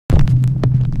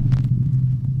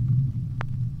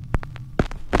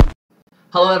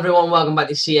Hello everyone, welcome back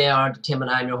to C.A.R.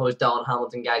 Entertainment. I'm your host Dylan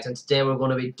Hamilton, guys, and today we're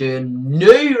going to be doing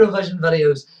new revision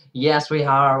videos. Yes, we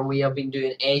have been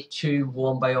doing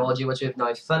A21 biology, which we've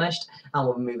now finished, and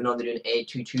we'll be moving on to doing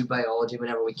A22 biology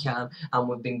whenever we can, and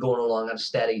we've been going along at a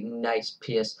steady, nice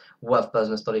pace with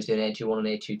business studies, doing A21 and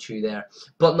A22 there.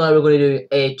 But now we're going to do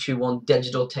A21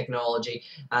 digital technology,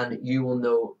 and you will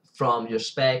know from your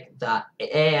spec that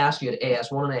AS, you had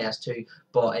AS1 and AS2,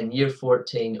 but in year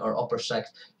 14 or upper 6,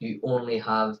 you only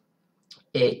have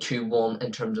A21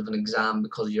 in terms of an exam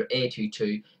because your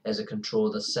A22 is a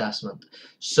controlled assessment.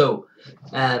 So,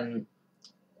 the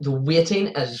weighting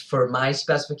is for my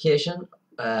specification.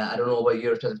 I don't know about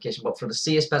your specification, but for the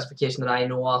CA specification that I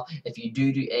know of, if you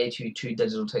do A22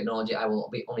 digital technology, I will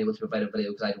be only able to provide a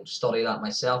video because I don't study that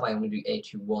myself. I only do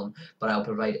A21, but I'll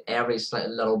provide every slight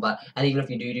little bit. And even if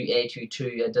you do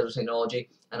A22 digital technology,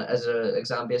 and as an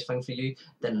exam-based thing for you,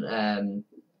 then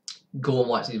go and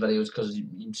watch these videos because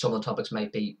some of the topics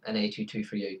might be an A22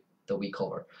 for you that we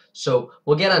cover. So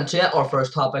we'll get into it. Our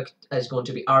first topic is going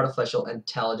to be artificial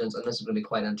intelligence, and this is going to be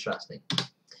quite interesting.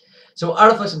 So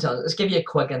artificial intelligence, let's give you a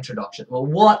quick introduction. Well,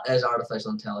 what is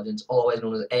artificial intelligence, otherwise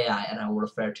known as AI, and I will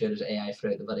refer to it as AI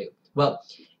throughout the video. Well,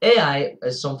 AI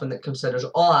is something that considers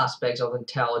all aspects of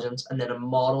intelligence and then it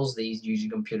models these using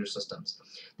computer systems.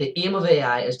 The aim of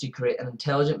AI is to create an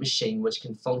intelligent machine which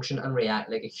can function and react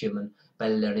like a human by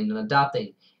learning and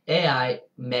adapting. AI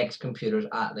makes computers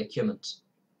act like humans.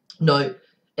 Now,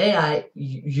 AI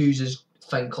uses a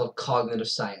thing called cognitive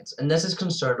science, and this is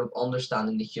concerned with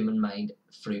understanding the human mind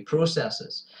through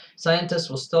processes. Scientists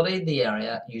will study the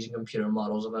area using computer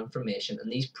models of information,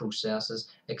 and these processes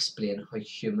explain how the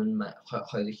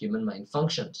human mind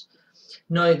functions.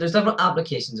 Now, there's different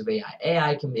applications of AI.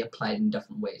 AI can be applied in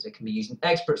different ways. It can be used in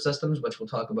expert systems, which we'll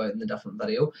talk about in the different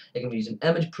video. It can be used in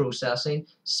image processing,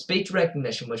 speech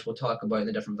recognition, which we'll talk about in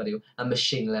the different video, and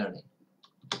machine learning.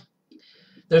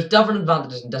 There's different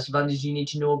advantages and disadvantages you need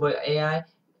to know about AI.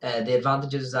 The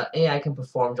advantages is that AI can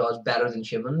perform jobs better than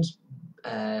humans,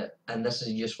 and this is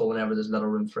useful whenever there's little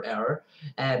room for error.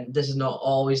 This is not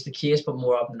always the case, but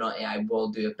more often than not, AI will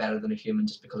do it better than a human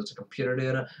just because it's a computer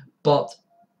doing it. But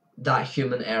that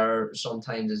human error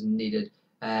sometimes is needed,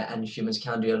 and humans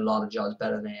can do a lot of jobs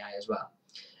better than AI as well.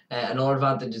 Another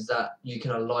advantage is that you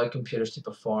can allow computers to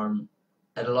perform.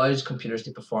 It allows computers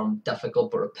to perform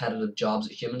difficult but repetitive jobs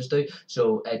that humans do,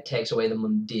 so it takes away the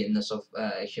mundaneness of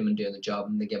a human doing the job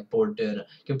and they get bored doing it.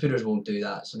 Computers won't do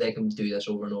that, so they can do this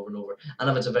over and over and over. And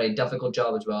if it's a very difficult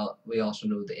job as well, we also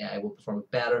know that AI will perform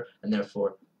it better, and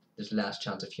therefore there's less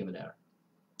chance of human error.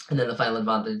 And then the final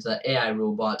advantage is that AI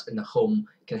robots in the home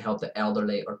can help the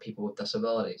elderly or people with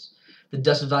disabilities. The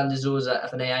disadvantage though is that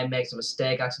if an AI makes a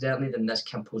mistake accidentally, then this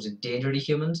can pose a danger to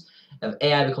humans. If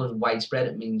AI becomes widespread,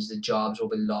 it means the jobs will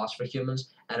be lost for humans.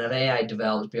 And if AI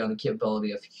develops beyond the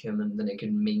capability of a human, then it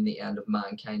could mean the end of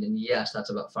mankind. And yes,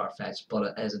 that's a bit far-fetched, but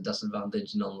it is a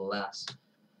disadvantage nonetheless.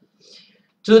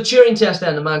 So the Turing Test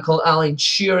then, a man called Alan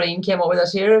Turing came up with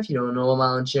this here. If you don't know him,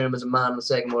 Alan Turing was a man in the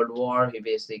Second World War who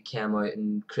basically came out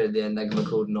and created the Enigma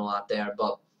code and all that there,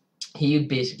 but he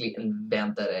basically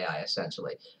invented AI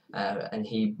essentially, and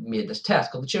he made this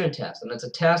test called the Turing Test, and it's a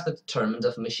test that determines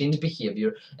if a machine's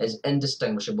behaviour is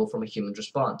indistinguishable from a human's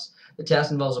response. The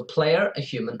test involves a player, a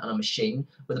human, and a machine,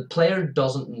 where the player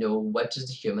doesn't know which is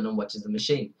the human and which is the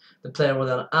machine. The player will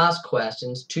then ask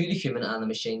questions to the human and the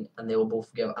machine, and they will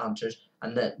both give answers,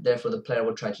 and therefore the player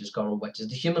will try to discover which is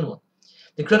the human one.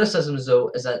 The criticism, though,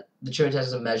 is that the Turing Test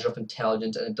is a measure of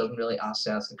intelligence and it doesn't really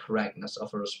assess the correctness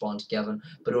of a response given,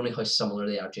 but only how similar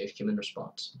they are to a human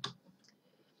response.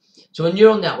 So a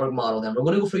neural network model then, we're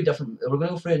going to go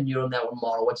through a neural network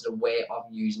model, which is a way of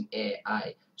using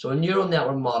AI. So a neural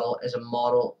network model is a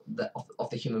model of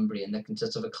the human brain that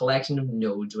consists of a collection of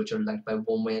nodes which are linked by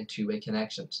one-way and two-way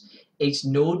connections. Each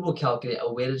node will calculate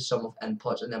a weighted sum of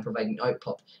inputs and then provide an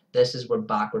output. This is where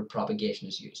backward propagation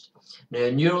is used. Now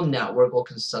a neural network will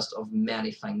consist of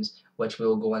many things, which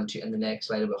we'll go into in the next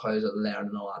slide about how does it learn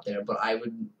and all that there. But I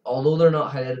would, although they're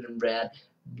not highlighted in red,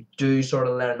 do sort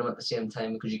of learn them at the same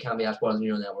time because you can be asked what does a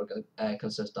neural network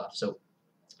consist of. So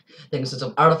they consist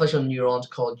of artificial neurons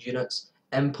called units.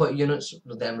 Input units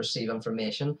will then receive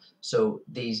information. So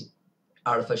these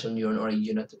artificial neuron or a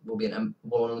unit will be an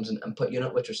input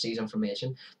unit which receives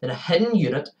information. Then a hidden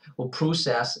unit will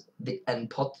process the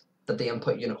input that the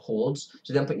input unit holds.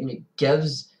 So the input unit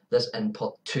gives this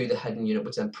input to the hidden unit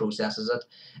which then processes it,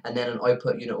 and then an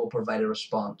output unit will provide a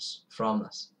response from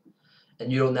this. A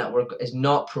neural network is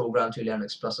not programmed to learn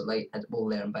explicitly, it will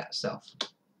learn by itself.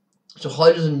 So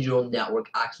how does a neural network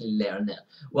actually learn then?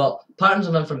 Well, patterns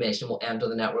of information will enter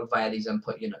the network via these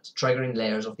input units, triggering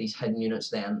layers of these hidden units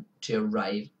then to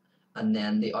arrive, and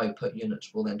then the output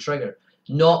units will then trigger.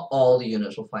 Not all the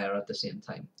units will fire at the same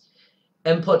time.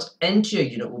 Inputs into a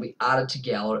unit will be added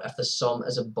together if the sum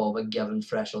is above a given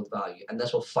threshold value, and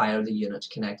this will fire the units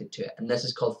connected to it, and this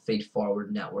is called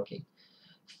feed-forward networking.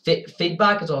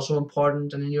 Feedback is also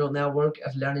important in a neural network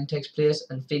if learning takes place,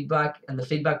 and the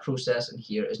feedback process in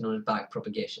here is known as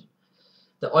backpropagation.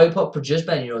 The output produced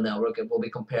by a neural network will be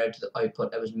compared to the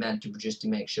output it was meant to produce to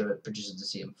make sure it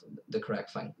produces the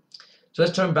correct thing. So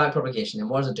let's turn backpropagation. And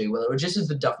what does it do? Well, it reduces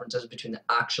the differences between the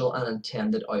actual and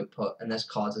intended output, and this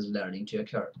causes learning to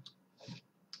occur.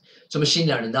 So machine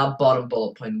learning, that bottom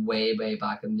bullet point way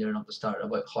back in there at the start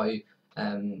about how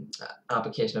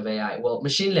application of AI. Well,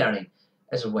 machine learning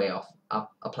is a way of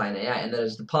applying AI, and that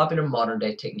is the popular modern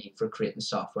day technique for creating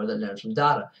software that learns from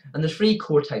data. And there's three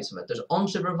core types of it. There's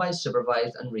unsupervised,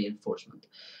 supervised, and reinforcement.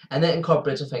 And that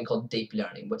incorporates a thing called deep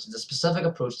learning, which is a specific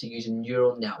approach to using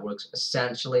neural networks,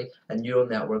 essentially a neural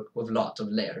network with lots of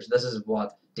layers. This is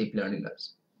what deep learning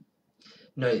is.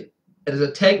 Now, it is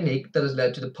a technique that has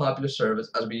led to the popular service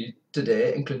as we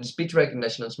today, including speech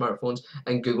recognition on smartphones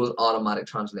and Google's automatic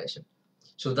translation.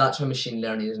 So that's how machine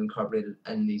learning is incorporated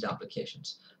in these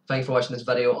applications. Thanks for watching this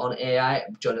video on AI.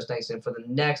 Join us next time for the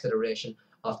next iteration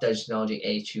of Digital Technology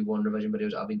A21 revision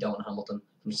videos. I'll be Don Hamilton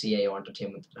from C.A.R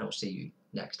Entertainment, and I will see you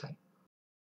next time.